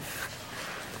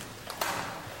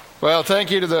Well, thank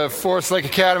you to the Forest Lake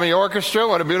Academy Orchestra.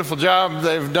 What a beautiful job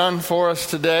they've done for us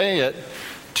today at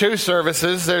 2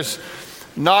 services. There's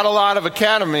not a lot of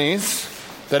academies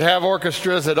that have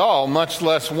orchestras at all, much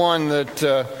less one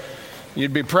that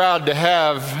you'd be proud to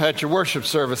have at your worship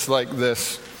service like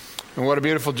this. And what a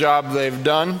beautiful job they've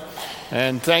done.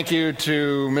 And thank you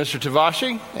to Mr.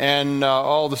 Tavashi and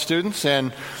all the students,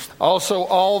 and also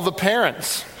all the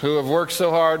parents who have worked so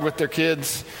hard with their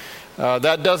kids.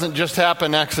 That doesn't just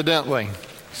happen accidentally.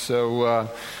 So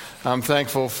I'm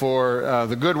thankful for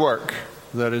the good work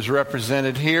that is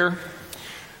represented here.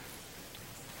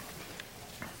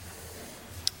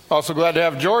 Also glad to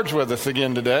have George with us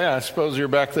again today. I suppose you're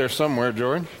back there somewhere,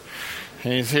 George.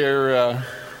 He's here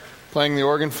playing the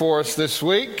organ for us this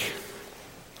week.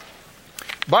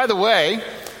 By the way,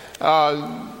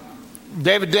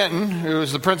 David Denton, who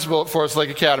is the principal at Forest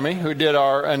Lake Academy, who did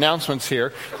our announcements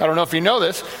here, I don't know if you know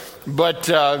this, but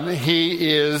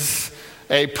he is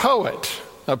a poet.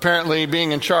 Apparently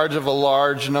being in charge of a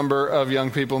large number of young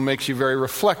people makes you very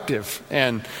reflective.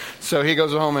 And so he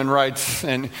goes home and writes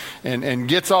and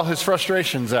gets all his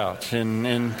frustrations out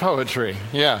in poetry.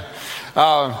 Yeah.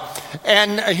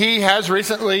 And he has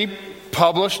recently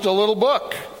published a little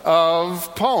book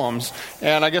of poems.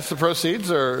 And I guess the proceeds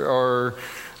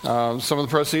some of the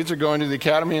proceeds are going to the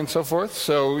Academy and so forth.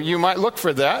 So you might look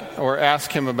for that or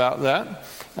ask him about that.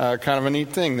 Kind of a neat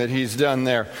thing that he's done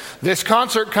there. This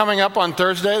concert coming up on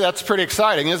Thursday, that's pretty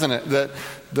exciting, isn't it? That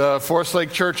the Forest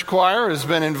Lake Church Choir has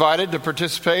been invited to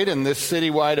participate in this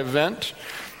citywide event.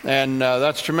 And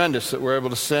that's tremendous that we're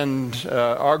able to send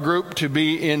our group to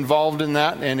be involved in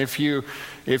that. And if you're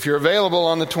available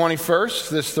on the 21st,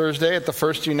 this Thursday at the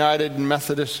First United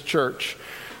Methodist Church,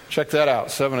 check that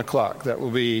out, 7 o'clock. That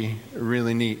will be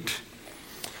really neat.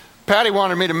 Patty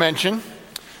wanted me to mention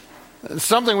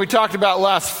something we talked about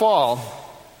last fall,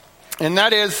 and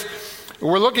that is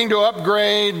we're looking to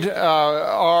upgrade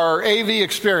our AV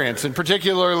experience, and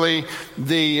particularly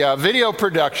the video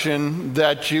production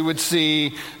that you would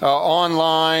see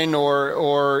online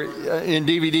or in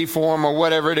DVD form or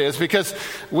whatever it is, because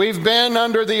we've been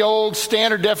under the old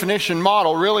standard definition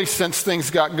model really since things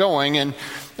got going, and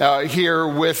here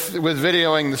with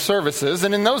videoing the services.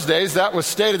 And in those days, that was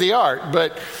state of the art,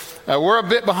 but we're a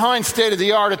bit behind state of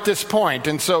the art at this point,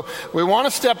 and so we want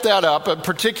to step that up,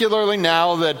 particularly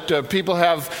now that people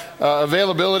have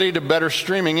availability to better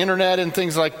streaming internet and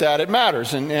things like that. It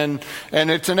matters, and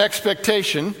it's an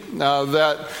expectation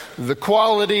that the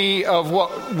quality of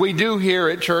what we do here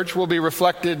at church will be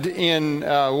reflected in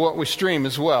what we stream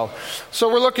as well.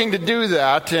 So we're looking to do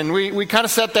that, and we kind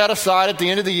of set that aside at the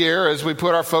end of the year as we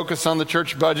put our focus on the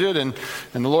church budget, and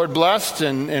the Lord blessed,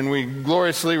 and we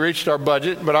gloriously reached our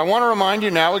budget. But I want to remind you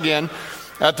now again,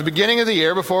 at the beginning of the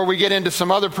year, before we get into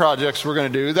some other projects we're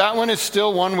going to do, that one is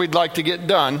still one we'd like to get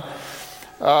done.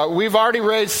 We've already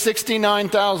raised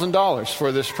 $69,000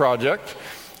 for this project.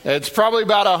 It's probably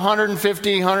about a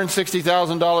 $150,000,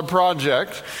 $160,000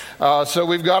 project. So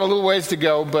we've got a little ways to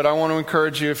go, but I want to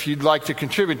encourage you, if you'd like to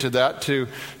contribute to that, to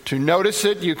notice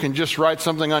it. You can just write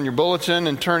something on your bulletin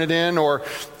and turn it in, or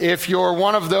if you're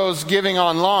one of those giving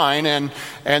online, and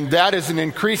that is an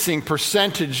increasing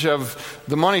percentage of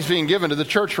the monies being given to the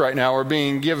church right now or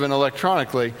being given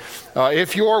electronically.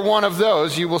 If you're one of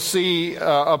those, you will see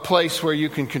a place where you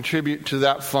can contribute to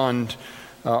that fund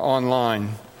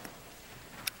online.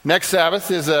 Next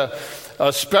Sabbath is a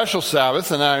special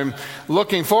Sabbath, and I'm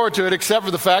looking forward to it, except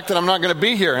for the fact that I'm not going to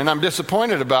be here, and I'm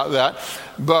disappointed about that.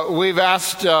 But we've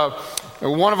asked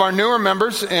one of our newer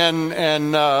members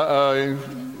and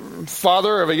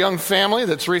father of a young family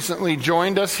that's recently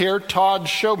joined us here, Todd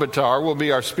Shobatar, will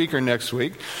be our speaker next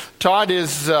week. Todd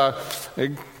is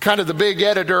kind of the big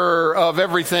editor of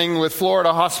everything with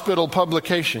Florida Hospital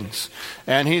Publications,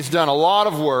 and he's done a lot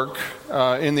of work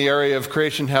in the area of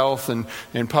creation health and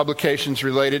publications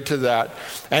related to that.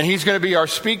 And he's going to be our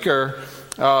speaker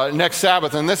next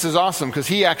Sabbath, and this is awesome because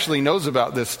he actually knows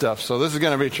about this stuff, so this is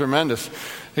going to be tremendous.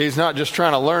 He's not just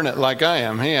trying to learn it like I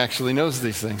am. He actually knows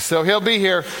these things. So he'll be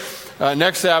here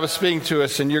next Sabbath speaking to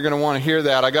us, and you're going to want to hear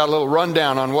that. I got a little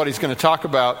rundown on what he's going to talk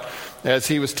about as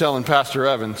he was telling Pastor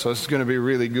Evan, so this is going to be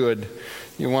really good.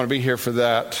 You want to be here for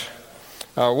that.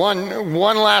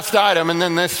 One last item, and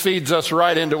then this feeds us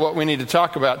right into what we need to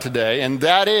talk about today, and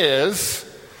that is,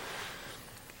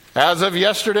 as of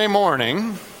yesterday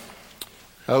morning,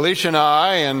 Alicia and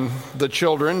I, and the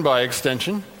children by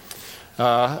extension,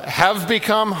 have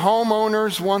become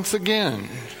homeowners once again.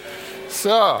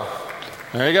 So,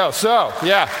 there you go. So,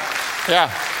 yeah.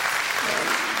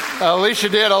 Alicia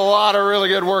did a lot of really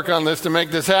good work on this to make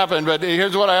this happen, but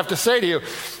here's what I have to say to you.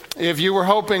 if you were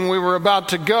hoping we were about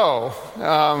to go,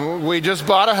 we just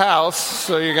bought a house,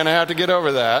 so you're going to have to get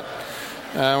over that.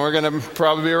 We're going to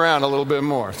probably be around a little bit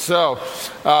more.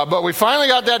 But we finally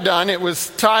got that done. It was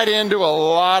tied into a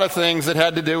lot of things that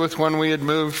had to do with when we had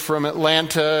moved from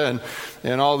Atlanta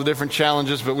and all the different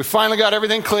challenges. But we finally got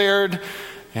everything cleared.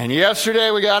 And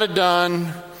yesterday we got it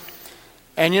done.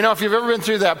 And if you've ever been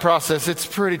through that process, it's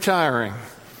pretty tiring.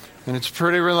 And it's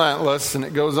pretty relentless. And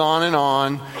it goes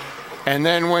on. And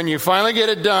then when you finally get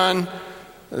it done,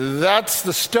 that's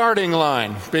the starting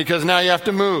line. Because now you have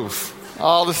to move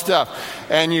all the stuff.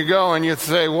 And you go and you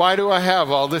say, why do I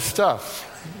have all this stuff?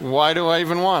 Why do I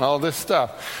even want all this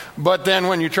stuff? But then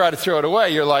when you try to throw it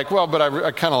away, you're like, well, but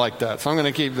I kind of like that, so I'm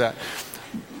going to keep that.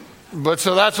 But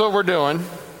so that's what we're doing.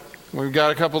 We've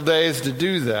got a couple days to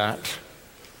do that.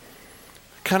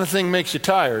 Kind of thing makes you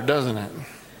tired, doesn't it?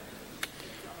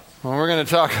 Well, we're going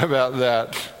to talk about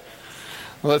that.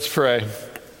 Let's pray.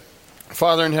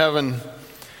 Father in heaven,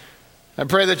 I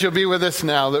pray that you'll be with us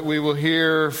now, that we will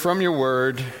hear from your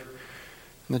word,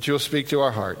 and that you'll speak to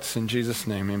our hearts. In Jesus'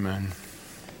 name, amen.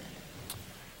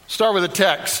 Start with a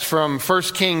text from 1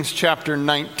 Kings chapter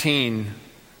 19.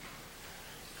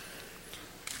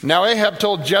 Now Ahab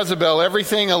told Jezebel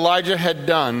everything Elijah had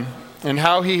done and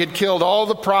how he had killed all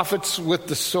the prophets with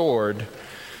the sword.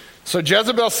 So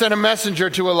Jezebel sent a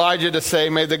messenger to Elijah to say,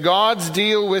 may the gods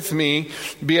deal with me,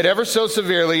 be it ever so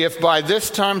severely, if by this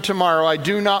time tomorrow I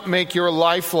do not make your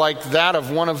life like that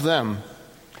of one of them.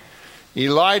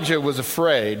 Elijah was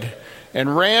afraid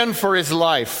and ran for his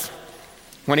life.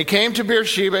 When he came to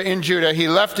Beersheba in Judah, he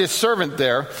left his servant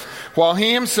there, while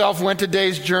he himself went a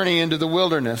day's journey into the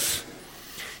wilderness.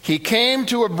 He came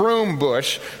to a broom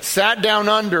bush, sat down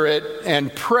under it,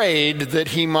 and prayed that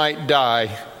he might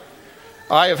die.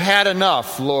 I have had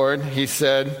enough, Lord, he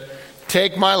said.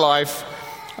 Take my life.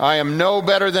 I am no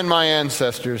better than my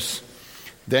ancestors.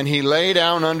 Then he lay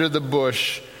down under the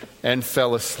bush and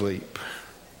fell asleep.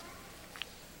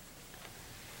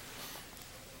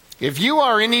 If you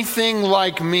are anything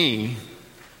like me,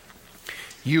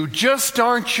 you just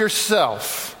aren't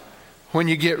yourself when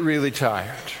you get really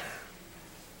tired.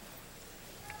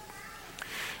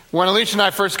 When Alicia and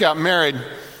I first got married,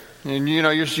 and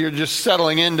you're just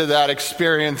settling into that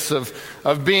experience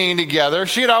of being together.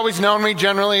 She had always known me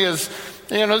generally as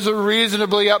a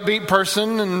reasonably upbeat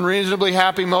person and reasonably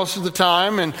happy most of the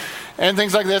time and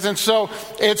things like this. And so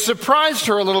it surprised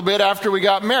her a little bit after we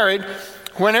got married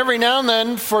when every now and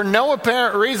then, for no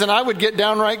apparent reason, I would get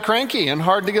downright cranky and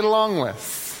hard to get along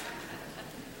with.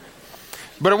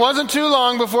 But it wasn't too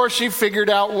long before she figured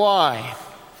out why.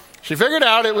 She figured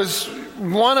out it was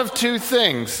one of two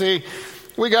things. See,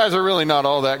 we guys are really not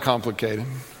all that complicated.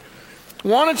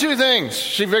 One of two things.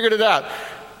 She figured it out.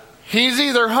 He's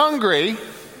either hungry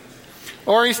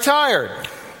or he's tired.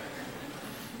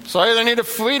 So I either need to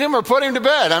feed him or put him to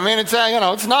bed. I mean, it's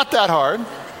not that hard.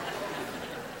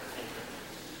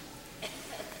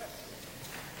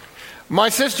 My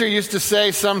sister used to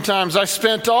say sometimes, I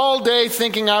spent all day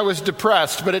thinking I was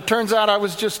depressed, but it turns out I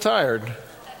was just tired.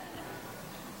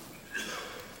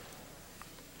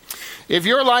 If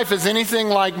your life is anything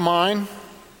like mine,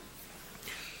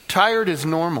 tired is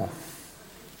normal.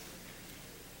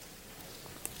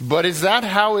 But is that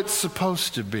how it's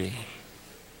supposed to be?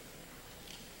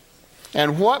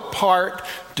 And what part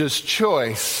does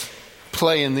choice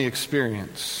play in the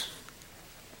experience?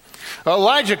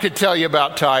 Elijah could tell you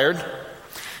about tired.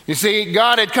 You see,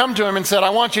 God had come to him and said, I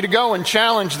want you to go and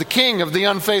challenge the king of the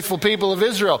unfaithful people of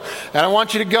Israel. And I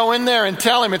want you to go in there and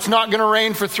tell him it's not going to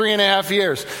rain for 3.5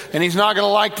 years. And he's not going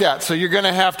to like that. So you're going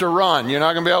to have to run. You're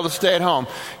not going to be able to stay at home.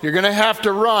 You're going to have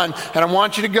to run. And I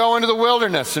want you to go into the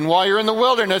wilderness. And while you're in the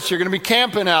wilderness, you're going to be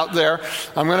camping out there.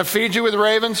 I'm going to feed you with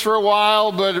ravens for a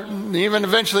while, but even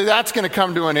eventually that's going to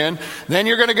come to an end. Then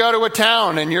you're going to go to a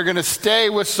town and you're going to stay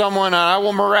with someone, and I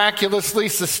will miraculously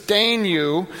sustain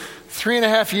you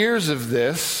 3.5 years of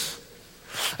this.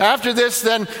 After this,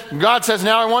 then God says,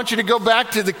 now I want you to go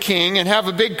back to the king and have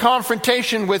a big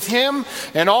confrontation with him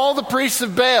and all the priests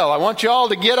of Baal. I want you all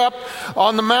to get up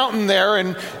on the mountain there,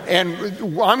 and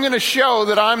I'm going to show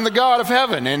that I'm the God of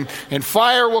heaven, and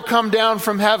fire will come down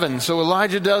from heaven. So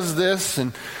Elijah does this,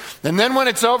 and then when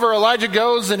it's over, Elijah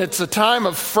goes, and it's a time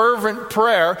of fervent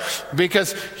prayer,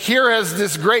 because here as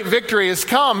this great victory has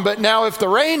come, but now if the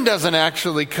rain doesn't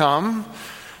actually come,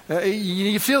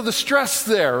 you feel the stress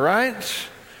there, right?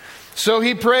 So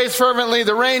he prays fervently.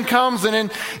 The rain comes,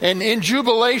 and in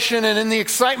jubilation and in the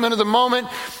excitement of the moment,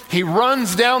 he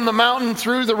runs down the mountain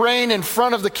through the rain in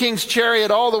front of the king's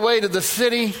chariot all the way to the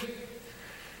city.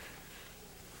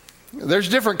 There's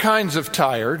different kinds of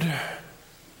tired.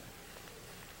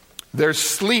 There's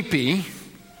sleepy.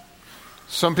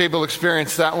 Some people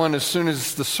experience that one as soon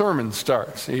as the sermon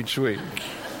starts each week.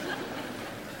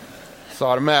 It's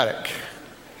automatic.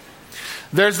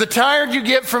 There's the tired you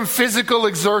get from physical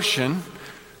exertion.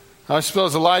 I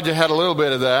suppose Elijah had a little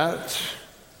bit of that.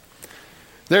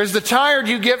 There's the tired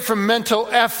you get from mental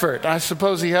effort. I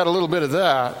suppose he had a little bit of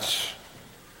that.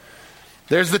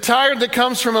 There's the tired that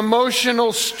comes from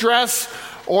emotional stress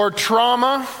or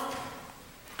trauma.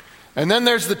 And then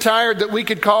there's the tired that we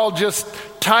could call just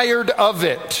tired of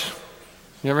it.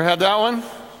 You ever had that one?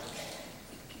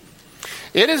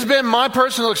 It has been my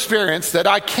personal experience that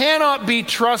I cannot be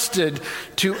trusted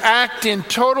to act in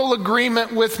total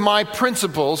agreement with my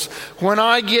principles when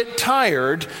I get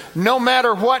tired, no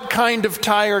matter what kind of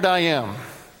tired I am.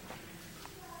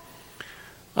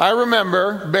 I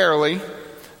remember, barely,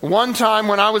 one time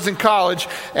when I was in college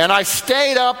and I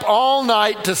stayed up all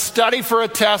night to study for a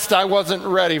test I wasn't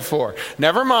ready for.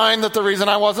 Never mind that the reason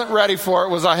I wasn't ready for it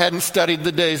was I hadn't studied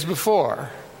the days before.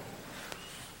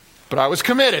 But I was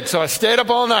committed, so I stayed up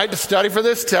all night to study for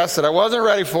this test that I wasn't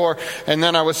ready for, and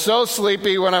then I was so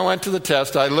sleepy when I went to the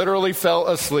test, I literally fell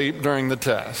asleep during the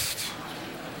test.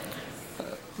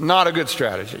 Not a good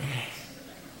strategy.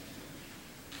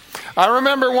 I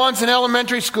remember once in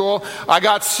elementary school, I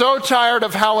got so tired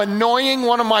of how annoying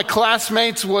one of my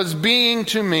classmates was being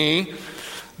to me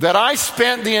that I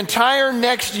spent the entire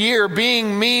next year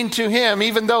being mean to him,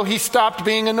 even though he stopped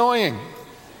being annoying.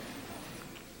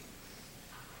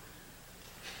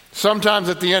 Sometimes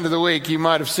at the end of the week, you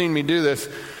might have seen me do this.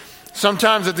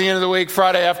 Sometimes at the end of the week,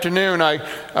 Friday afternoon,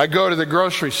 I go to the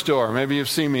grocery store. Maybe you've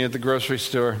seen me at the grocery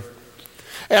store.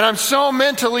 And I'm so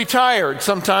mentally tired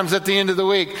sometimes at the end of the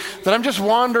week that I'm just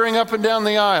wandering up and down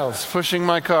the aisles, pushing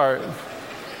my cart.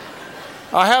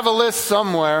 I have a list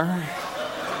somewhere.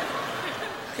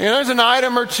 There's an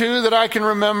item or two that I can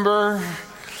remember,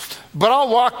 but I'll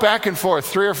walk back and forth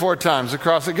 3 or 4 times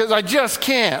across it because I just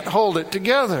can't hold it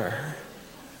together.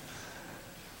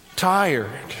 Tired.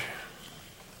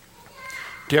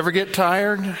 Do you ever get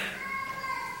tired?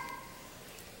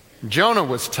 Jonah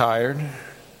was tired.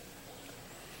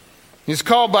 He's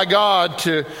called by God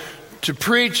to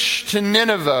preach to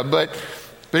Nineveh, but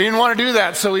he didn't want to do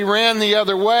that, so he ran the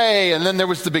other way, and then there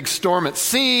was the big storm at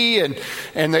sea,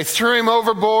 and they threw him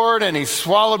overboard, and he's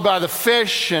swallowed by the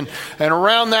fish, and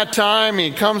around that time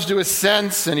he comes to his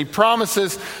sense, and he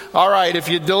promises, all right, if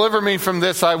you deliver me from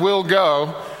this, I will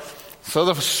go. So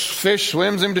the fish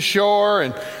swims him to shore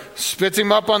and spits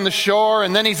him up on the shore,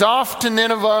 and then he's off to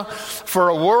Nineveh for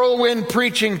a whirlwind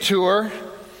preaching tour,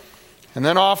 and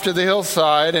then off to the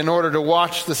hillside in order to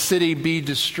watch the city be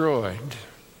destroyed.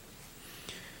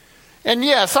 And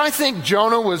yes, I think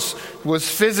Jonah was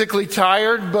physically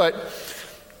tired, but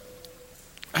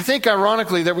I think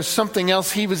ironically there was something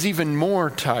else he was even more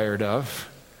tired of.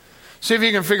 See if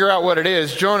you can figure out what it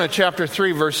is. Jonah chapter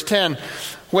 3 verse 10.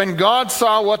 When God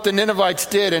saw what the Ninevites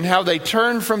did and how they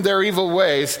turned from their evil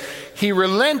ways, he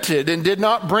relented and did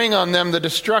not bring on them the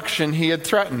destruction he had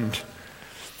threatened.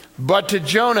 But to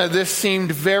Jonah this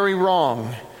seemed very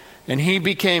wrong, and he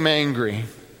became angry.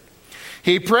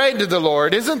 He prayed to the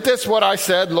Lord, "Isn't this what I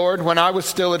said, Lord, when I was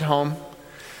still at home?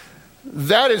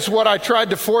 That is what I tried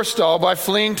to forestall by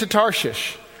fleeing to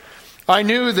Tarshish. I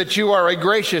knew that you are a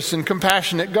gracious and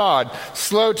compassionate God,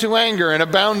 slow to anger and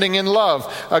abounding in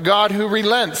love, a God who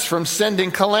relents from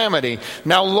sending calamity.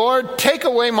 Now, Lord, take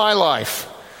away my life,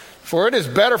 for it is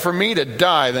better for me to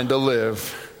die than to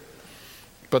live."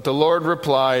 But the Lord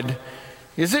replied,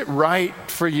 "Is it right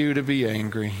for you to be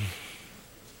angry?"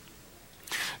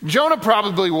 Jonah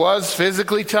probably was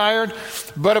physically tired,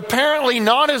 but apparently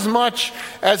not as much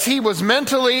as he was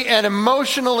mentally and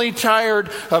emotionally tired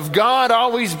of God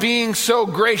always being so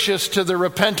gracious to the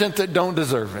repentant that don't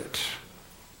deserve it.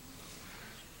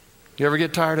 You ever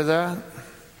get tired of that?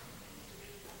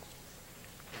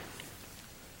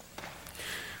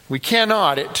 We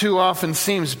cannot, it too often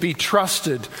seems, be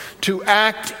trusted to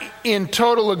act in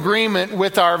total agreement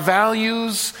with our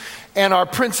values and our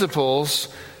principles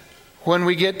when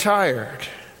we get tired.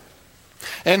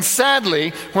 And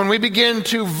sadly, when we begin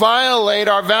to violate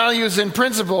our values and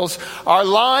principles, our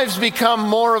lives become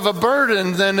more of a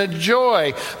burden than a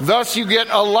joy. Thus you get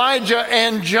Elijah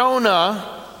and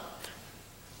Jonah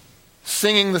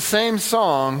singing the same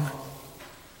song,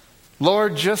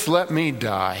 "Lord, just let me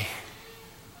die."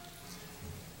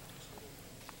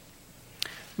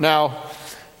 Now,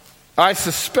 I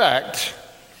suspect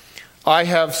I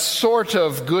have sort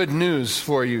of good news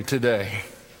for you today.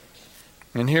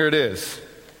 And here it is.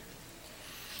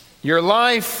 Your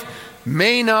life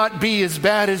may not be as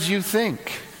bad as you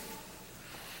think.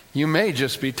 You may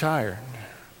just be tired.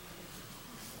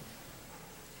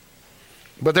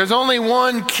 But there's only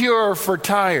one cure for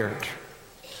tired: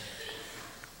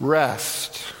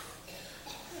 rest.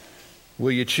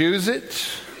 Will you choose it?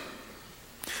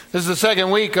 This is the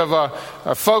second week of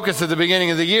a focus at the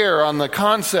beginning of the year on the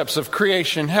concepts of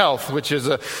creation health, which is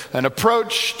an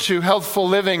approach to healthful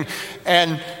living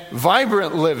and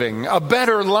vibrant living, a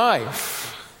better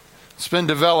life. It's been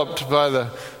developed by the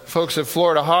folks at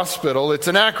Florida Hospital. It's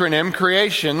an acronym,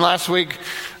 creation. Last week,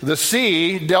 the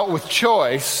C dealt with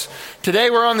choice. Today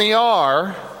we're on the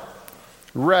R,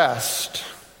 rest.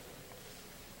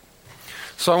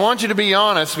 So I want you to be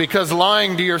honest, because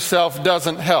lying to yourself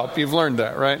doesn't help. You've learned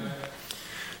that, right?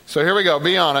 So here we go.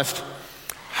 Be honest.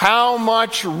 How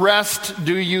much rest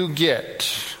do you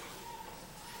get?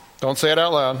 Don't say it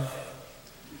out loud.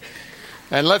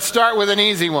 And let's start with an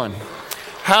easy one.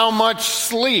 How much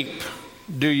sleep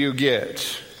do you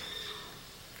get?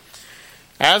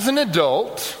 As an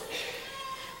adult,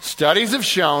 studies have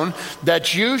shown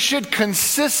that you should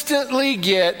consistently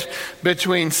get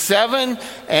between 7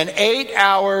 and 8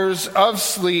 hours of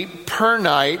sleep per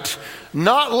night,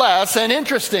 not less, and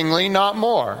interestingly, not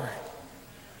more.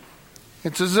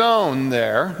 It's a zone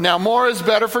there. Now, more is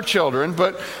better for children,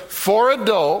 but for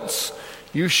adults,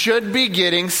 you should be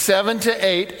getting 7 to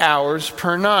 8 hours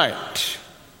per night.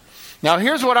 Now,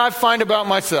 here's what I find about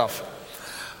myself.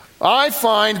 I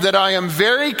find that I am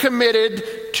very committed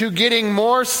to getting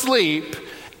more sleep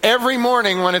every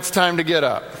morning when it's time to get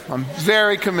up. I'm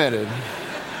very committed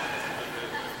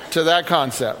to that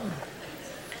concept.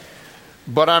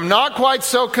 But I'm not quite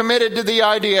so committed to the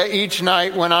idea each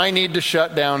night when I need to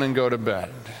shut down and go to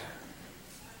bed.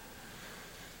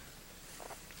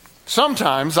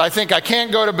 Sometimes I think I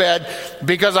can't go to bed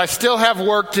because I still have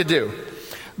work to do.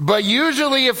 But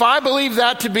usually, if I believe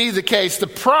that to be the case, the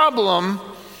problem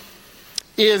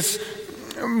is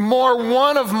more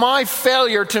one of my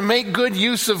failure to make good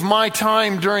use of my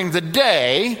time during the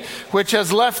day, which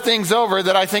has left things over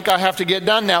that I think I have to get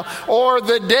done now, or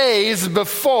the days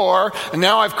before, and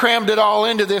now I've crammed it all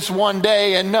into this one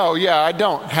day, and I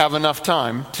don't have enough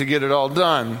time to get it all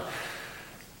done.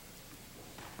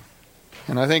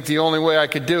 And I think the only way I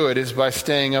could do it is by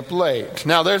staying up late.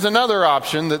 Now, there's another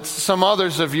option that some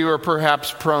others of you are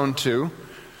perhaps prone to.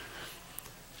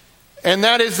 And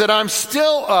that is that I'm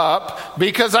still up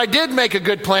because I did make a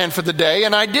good plan for the day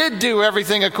and I did do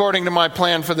everything according to my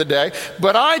plan for the day,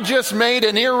 but I just made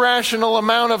an irrational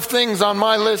amount of things on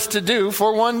my list to do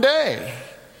for one day.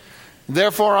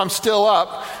 Therefore, I'm still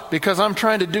up because I'm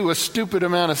trying to do a stupid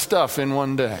amount of stuff in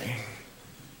one day.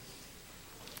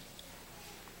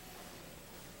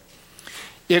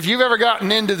 If you've ever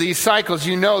gotten into these cycles,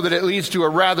 you know that it leads to a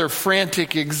rather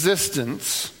frantic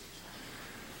existence.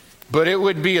 But it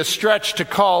would be a stretch to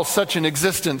call such an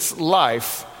existence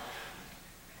life,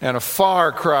 and a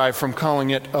far cry from calling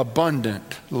it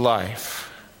abundant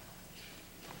life.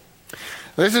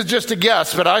 This is just a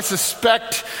guess, but I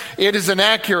suspect it is an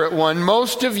accurate one.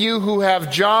 Most of you who have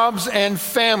jobs and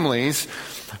families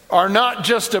are not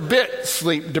just a bit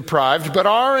sleep deprived, but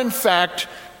are in fact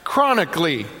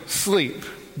chronically sleep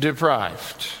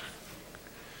deprived.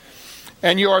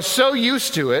 And you are so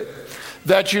used to it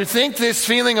that you think this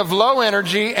feeling of low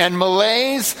energy and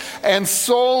malaise and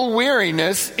soul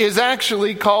weariness is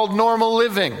actually called normal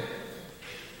living.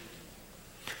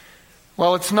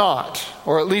 Well, it's not,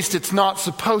 or at least it's not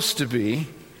supposed to be.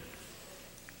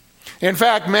 In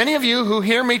fact, many of you who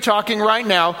hear me talking right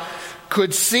now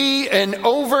could see an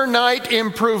overnight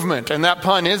improvement, and that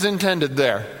pun is intended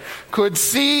there, could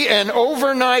see an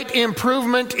overnight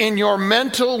improvement in your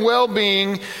mental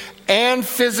well-being and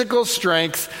physical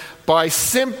strength by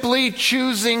simply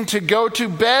choosing to go to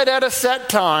bed at a set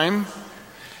time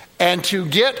and to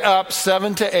get up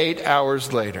 7 to 8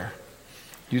 hours later.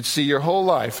 You'd see your whole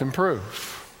life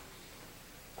improve.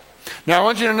 Now I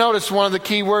want you to notice one of the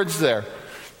key words there.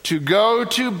 To go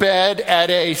to bed at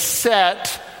a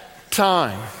set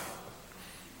time.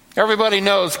 Everybody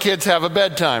knows kids have a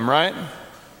bedtime, right?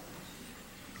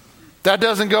 That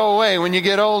doesn't go away when you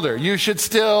get older. You should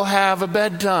still have a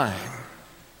bedtime.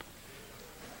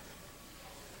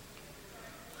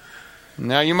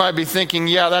 Now you might be thinking,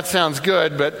 yeah, that sounds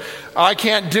good, but I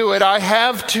can't do it. I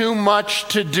have too much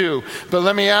to do. But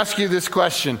let me ask you this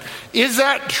question. Is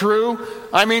that true?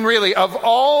 I mean, really, of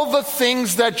all the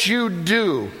things that you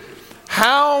do,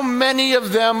 how many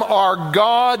of them are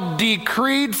God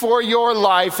decreed for your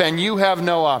life and you have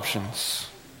no options?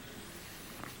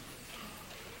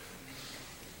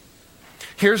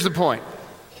 Here's the point.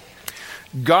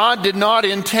 God did not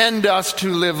intend us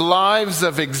to live lives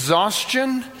of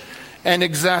exhaustion and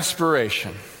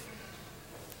exasperation.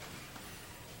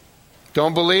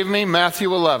 Don't believe me?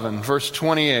 Matthew 11, verse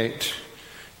 28.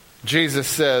 Jesus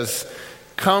says,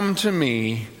 "Come to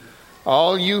me,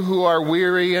 all you who are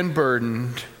weary and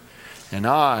burdened, and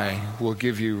I will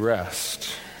give you rest.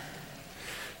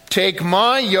 Take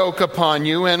my yoke upon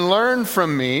you and learn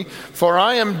from me, for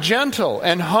I am gentle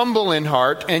and humble in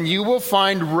heart, and you will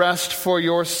find rest for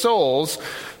your souls.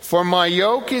 For my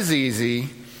yoke is easy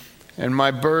and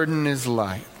my burden is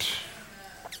light."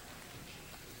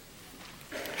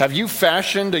 Have you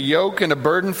fashioned a yoke and a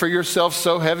burden for yourself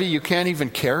so heavy you can't even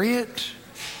carry it?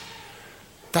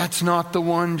 That's not the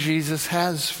one Jesus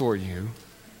has for you.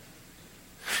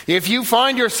 If you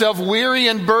find yourself weary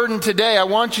and burdened today, I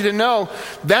want you to know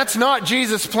that's not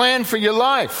Jesus' plan for your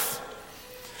life.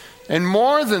 And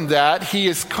more than that, he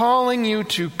is calling you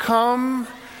to come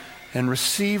and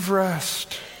receive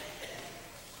rest.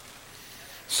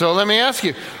 So let me ask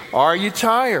you, are you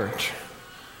tired?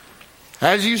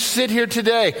 As you sit here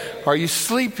today, are you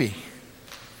sleepy?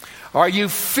 Are you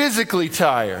physically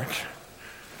tired?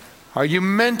 Are you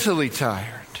mentally tired?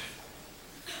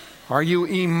 Are you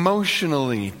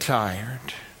emotionally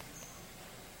tired?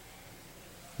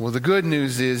 Well, the good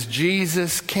news is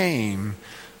Jesus came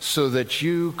so that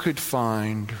you could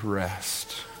find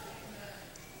rest.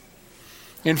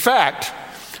 In fact,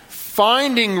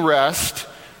 finding rest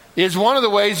is one of the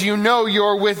ways you know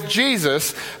you're with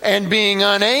Jesus, and being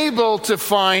unable to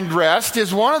find rest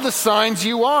is one of the signs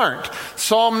you aren't.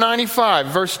 Psalm 95,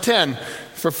 verse 10,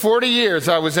 "For 40 years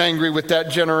I was angry with that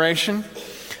generation.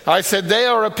 I said, they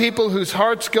are a people whose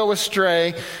hearts go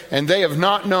astray, and they have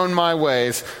not known my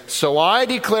ways. So I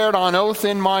declared on oath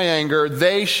in my anger,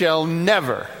 they shall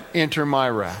never enter my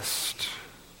rest."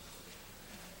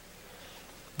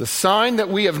 The sign that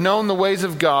we have known the ways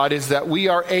of God is that we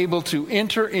are able to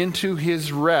enter into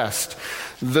his rest.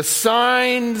 The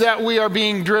sign that we are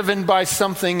being driven by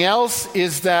something else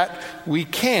is that we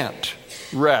can't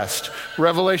rest.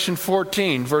 Revelation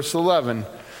 14, verse 11.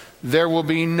 "There will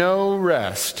be no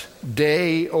rest,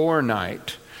 day or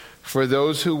night, for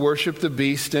those who worship the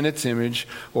beast and its image,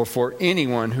 or for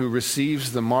anyone who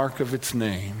receives the mark of its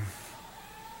name."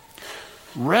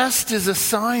 Rest is a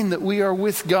sign that we are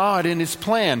with God in his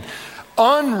plan.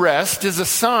 Unrest is a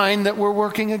sign that we're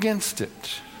working against it.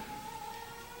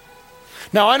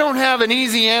 Now, I don't have an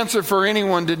easy answer for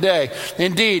anyone today.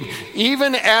 Indeed,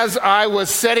 even as I was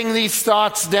setting these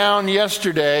thoughts down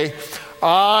yesterday,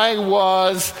 I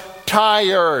was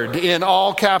tired in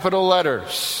all capital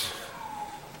letters.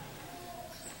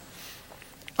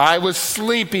 I was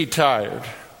sleepy tired.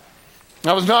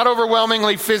 I was not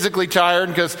overwhelmingly physically tired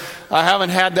because I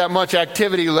haven't had that much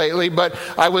activity lately, but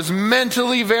I was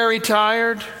mentally very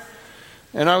tired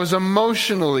and I was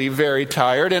emotionally very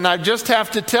tired. And I just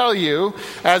have to tell you,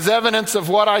 as evidence of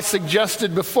what I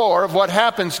suggested before, of what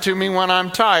happens to me when I'm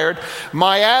tired,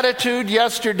 my attitude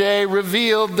yesterday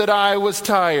revealed that I was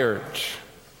tired.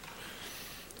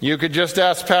 You could just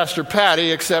ask Pastor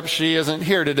Patty, except she isn't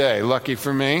here today. Lucky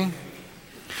for me.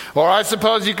 Or I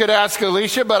suppose you could ask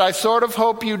Alicia, but I sort of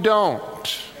hope you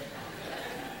don't.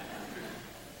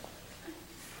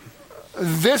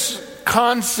 This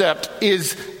concept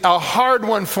is a hard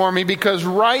one for me because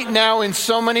right now, in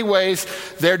so many ways,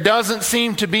 there doesn't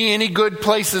seem to be any good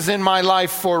places in my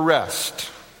life for rest.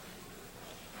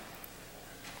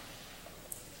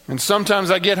 And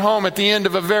sometimes I get home at the end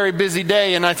of a very busy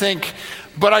day and I think,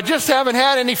 but I just haven't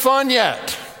had any fun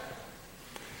yet.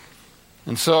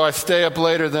 And so I stay up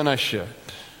later than I should.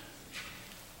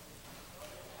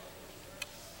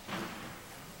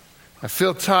 I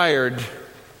feel tired.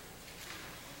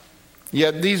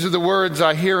 Yet these are the words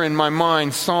I hear in my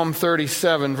mind. Psalm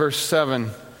 37, verse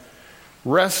 7.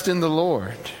 "Rest in the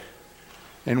Lord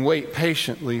and wait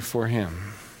patiently for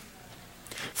him.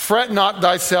 Fret not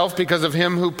thyself because of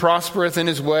him who prospereth in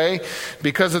his way,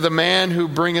 because of the man who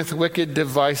bringeth wicked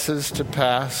devices to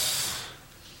pass."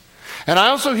 And I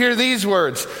also hear these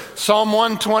words, Psalm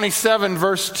 127,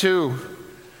 verse 2.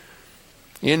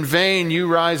 "In vain you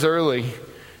rise early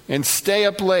and stay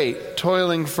up late,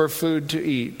 toiling for food to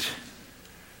eat,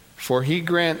 for he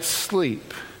grants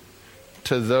sleep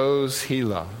to those he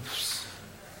loves."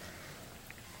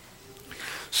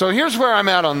 So here's where I'm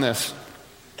at on this.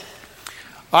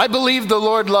 I believe the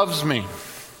Lord loves me.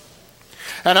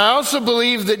 And I also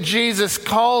believe that Jesus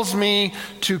calls me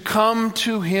to come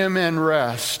to him and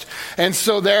rest. And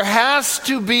so there has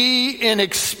to be an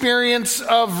experience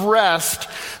of rest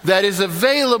that is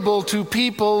available to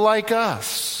people like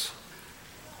us.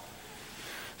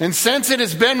 And since it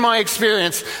has been my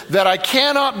experience that I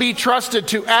cannot be trusted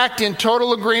to act in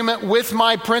total agreement with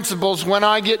my principles when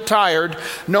I get tired,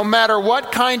 no matter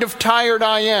what kind of tired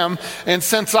I am, and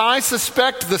since I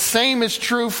suspect the same is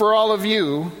true for all of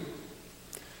you,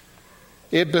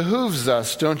 it behooves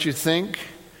us, don't you think,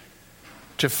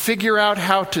 to figure out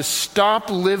how to stop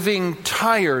living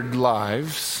tired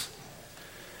lives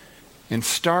and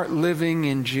start living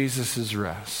in Jesus'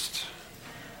 rest.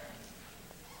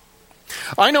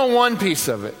 I know one piece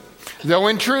of it, though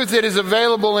in truth it is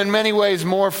available in many ways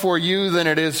more for you than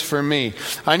it is for me.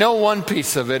 I know one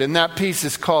piece of it, and that piece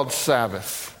is called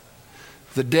Sabbath,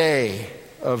 the day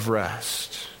of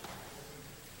rest.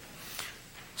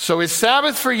 So is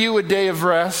Sabbath for you a day of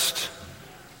rest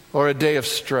or a day of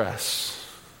stress?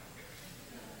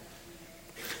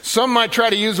 Some might try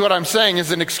to use what I'm saying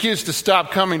as an excuse to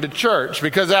stop coming to church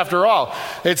because, after all,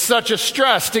 it's such a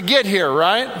stress to get here,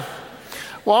 right?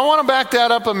 Well, I want to back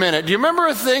that up a minute. Do you remember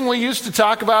a thing we used to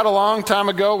talk about a long time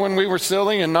ago when we were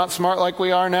silly and not smart like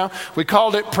we are now? We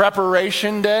called it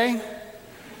Preparation Day.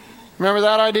 Remember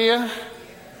that idea?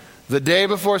 The day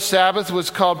before Sabbath was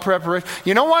called Preparation.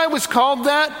 You know why it was called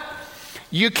that?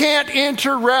 You can't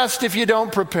enter rest if you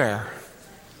don't prepare.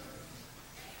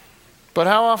 But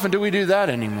how often do we do that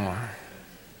anymore?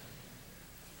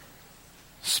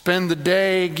 Spend the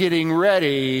day getting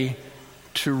ready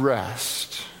to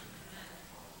rest.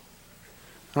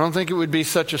 I don't think it would be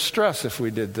such a stress if we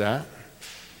did that.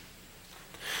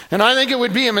 And I think it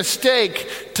would be a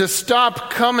mistake to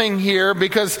stop coming here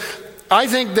because I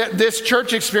think that this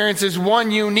church experience is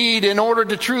one you need in order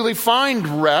to truly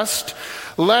find rest,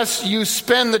 lest you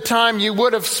spend the time you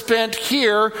would have spent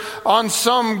here on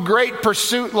some great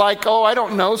pursuit like,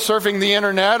 surfing the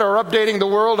internet or updating the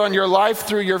world on your life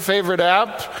through your favorite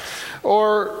app,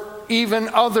 or even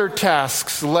other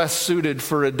tasks less suited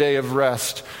for a day of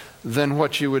rest than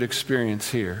what you would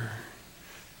experience here.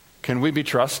 Can we be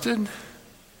trusted?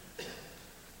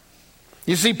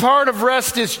 You see, part of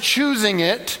rest is choosing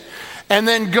it and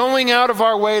then going out of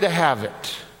our way to have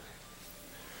it.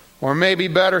 Or maybe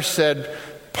better said,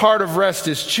 part of rest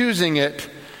is choosing it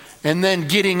and then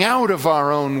getting out of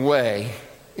our own way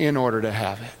in order to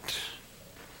have it.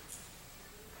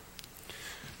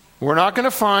 We're not going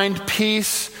to find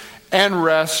peace and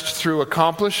rest through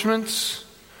accomplishments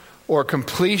or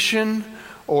completion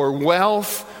or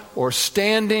wealth or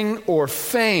standing or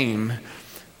fame,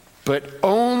 but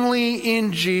only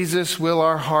in Jesus will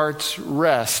our hearts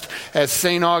rest. As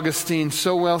St. Augustine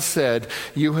so well said,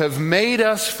 "You have made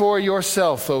us for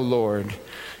yourself, O Lord,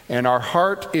 and our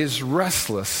heart is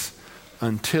restless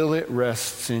until it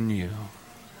rests in you."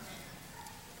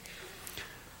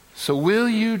 So will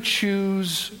you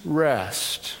choose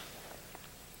rest?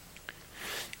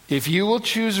 If you will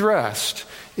choose rest,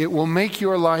 it will make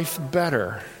your life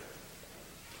better.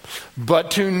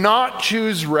 But to not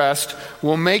choose rest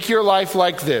will make your life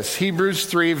like this. Hebrews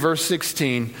 3, verse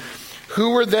 16.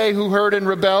 Who were they who heard and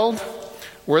rebelled?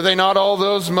 Were they not all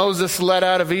those Moses led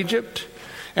out of Egypt?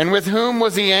 And with whom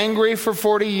was he angry for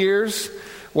 40 years?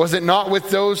 Was it not with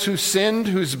those who sinned,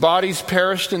 whose bodies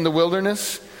perished in the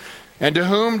wilderness? And to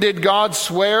whom did God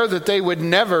swear that they would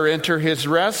never enter his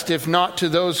rest, if not to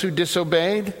those who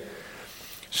disobeyed?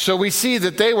 So we see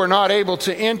that they were not able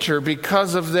to enter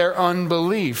because of their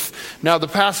unbelief. Now the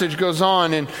passage goes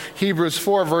on in Hebrews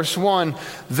 4, verse 1.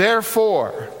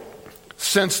 Therefore,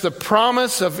 since the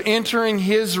promise of entering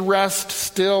his rest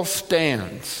still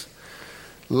stands,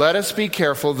 let us be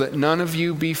careful that none of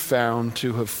you be found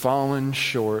to have fallen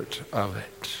short of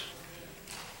it.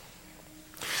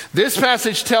 This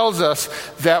passage tells us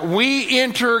that we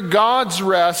enter God's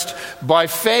rest by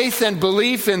faith and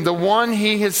belief in the one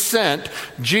he has sent,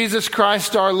 Jesus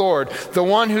Christ our Lord, the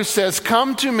one who says,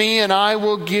 "Come to me and I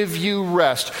will give you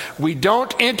rest." We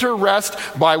don't enter rest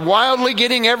by wildly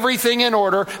getting everything in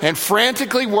order and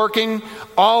frantically working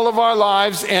all of our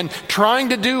lives and trying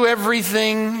to do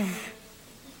everything.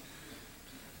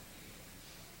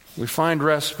 We find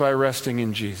rest by resting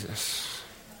in Jesus.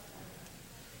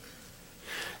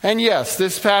 And yes,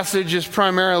 this passage is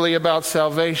primarily about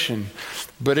salvation,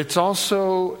 but it's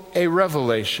also a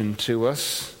revelation to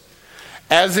us,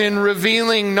 as in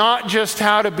revealing not just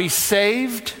how to be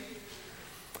saved,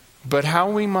 but how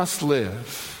we must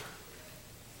live.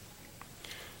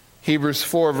 Hebrews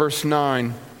 4, verse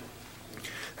 9.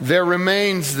 There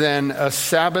remains then a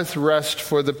Sabbath rest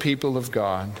for the people of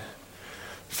God.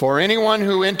 For anyone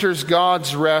who enters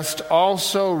God's rest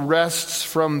also rests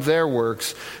from their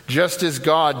works, just as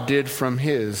God did from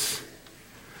his.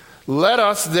 Let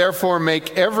us therefore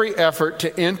make every effort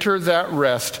to enter that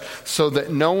rest, so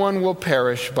that no one will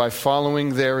perish by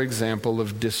following their example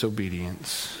of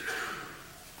disobedience.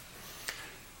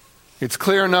 It's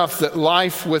clear enough that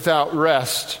life without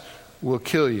rest will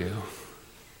kill you.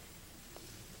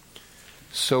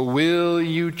 So will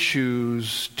you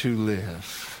choose to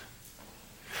live?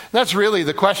 That's really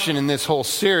the question in this whole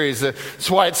series. That's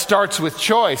why it starts with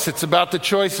choice. It's about the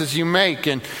choices you make.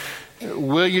 And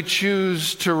will you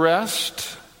choose to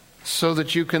rest so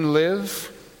that you can live?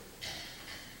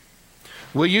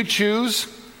 Will you choose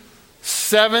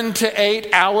 7 to 8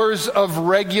 hours of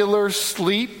regular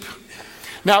sleep?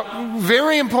 Now,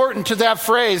 very important to that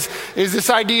phrase is this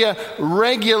idea,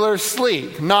 regular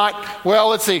sleep. Not, well,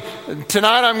 let's see,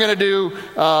 tonight I'm going to do,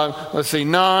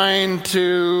 9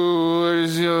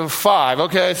 to 5.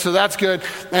 Okay, so that's good.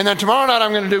 And then tomorrow night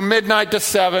I'm going to do midnight to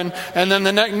 7. And then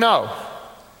the next, no.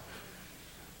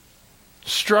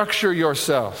 Structure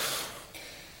yourself.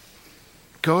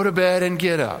 Go to bed and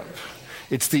get up.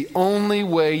 It's the only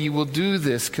way you will do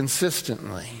this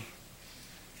consistently.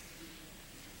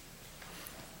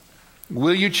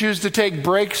 Will you choose to take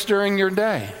breaks during your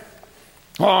day?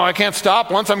 Oh, I can't stop.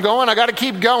 Once I'm going, I got to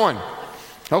keep going.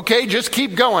 Okay, just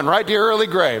keep going right to your early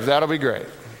grave. That'll be great.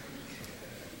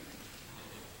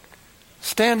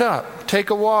 Stand up. Take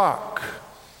a walk.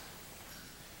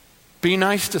 Be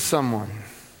nice to someone.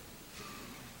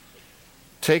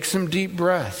 Take some deep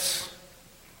breaths.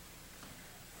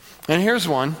 And here's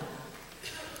one.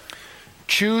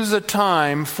 Choose a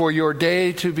time for your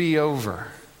day to be over.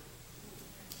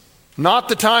 Not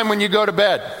the time when you go to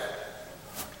bed.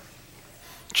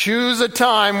 Choose a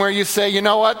time where you say, you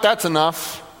know what, that's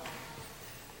enough.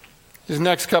 These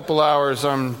next couple hours,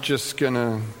 I'm just going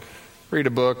to read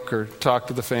a book or talk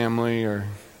to the family. Or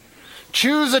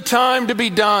choose a time to be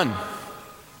done.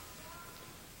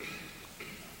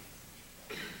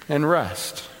 And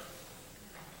rest.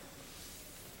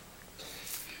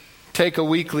 Take a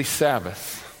weekly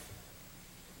Sabbath.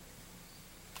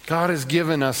 God has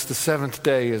given us the seventh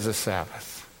day as a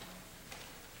Sabbath.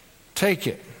 Take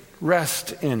it.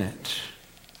 Rest in it.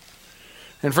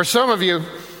 And for some of you,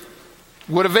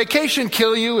 would a vacation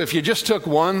kill you if you just took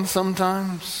one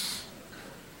sometimes?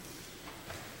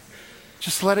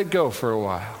 Just let it go for a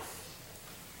while.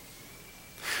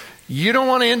 You don't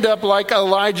want to end up like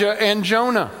Elijah and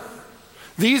Jonah.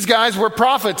 These guys were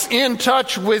prophets in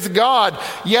touch with God,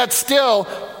 yet still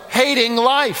hating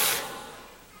life.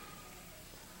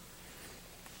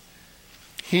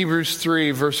 Hebrews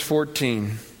 3, verse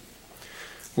 14.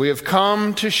 We have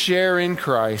come to share in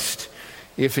Christ,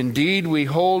 if indeed we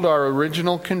hold our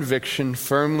original conviction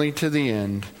firmly to the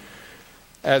end.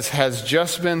 As has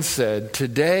just been said,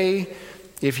 today,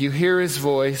 if you hear his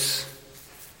voice,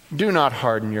 do not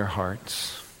harden your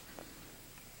hearts.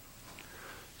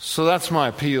 So that's my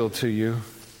appeal to you.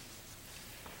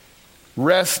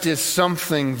 Rest is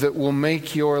something that will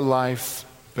make your life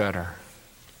better.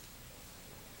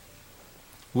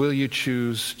 Will you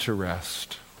choose to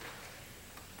rest?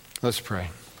 Let's pray.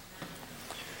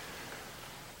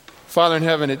 Father in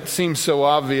heaven, it seems so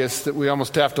obvious that we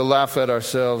almost have to laugh at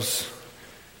ourselves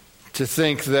to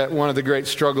think that one of the great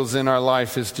struggles in our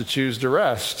life is to choose to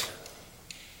rest.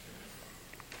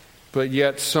 But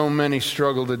yet so many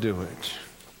struggle to do it.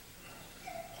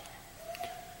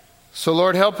 So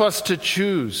Lord, help us to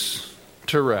choose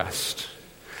to rest.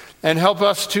 And help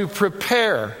us to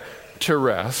prepare to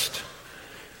rest.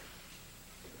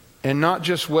 And not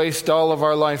just waste all of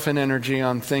our life and energy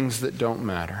on things that don't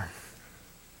matter.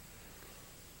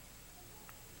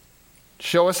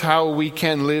 Show us how we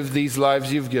can live these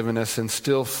lives you've given us and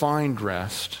still find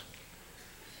rest.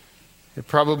 It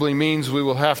probably means we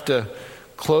will have to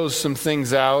close some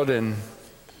things out and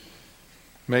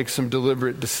make some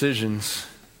deliberate decisions.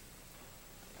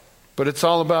 But it's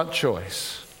all about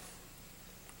choice.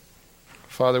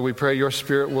 Father, we pray your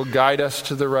Spirit will guide us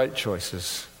to the right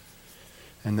choices.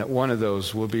 And that one of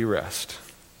those will be rest.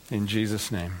 In Jesus' name.